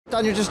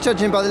Daniel, just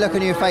judging by the look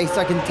on your face,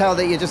 I can tell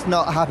that you're just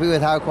not happy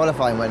with how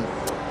qualifying went.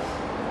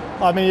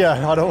 I mean,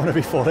 yeah, I don't want to be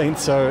 14th,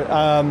 so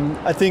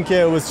I think,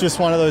 yeah, it was just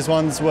one of those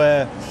ones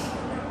where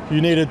you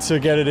needed to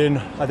get it in.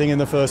 I think in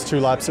the first 2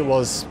 laps it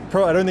was,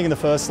 I don't think in the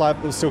first lap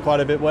it was still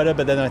quite a bit wetter,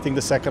 but then I think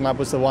the second lap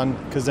was the one,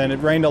 because then it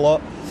rained a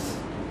lot.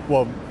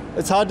 Well,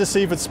 it's hard to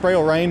see if it's spray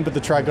or rain, but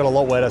the track got a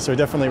lot wetter, so it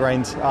definitely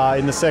rained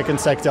in the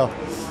second sector.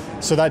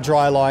 So that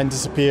dry line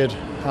disappeared.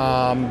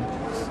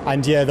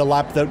 And yeah, the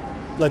lap that,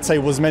 let's say,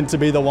 was meant to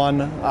be the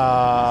one,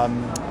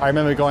 I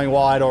remember going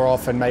wide or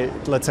off and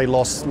let's say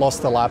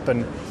lost the lap.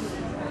 And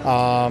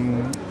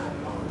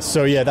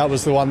so yeah, that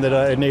was the one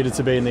that it needed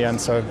to be in the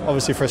end. So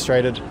obviously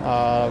frustrated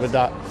with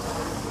that.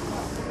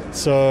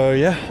 So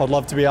yeah, I'd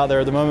love to be out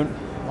there at the moment.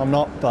 I'm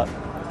not, but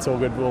it's all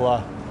good.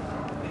 We'll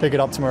pick it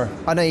up tomorrow.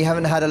 I know you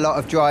haven't had a lot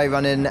of dry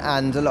running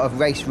and a lot of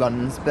race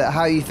runs, but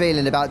how are you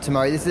feeling about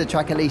tomorrow? This is a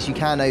track at least you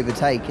can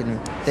overtake in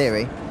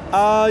theory.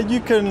 You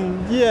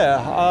can,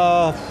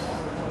 yeah.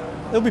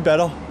 It'll be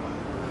better.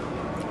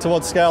 To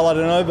what scale, I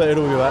don't know, but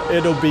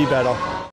it'll be better.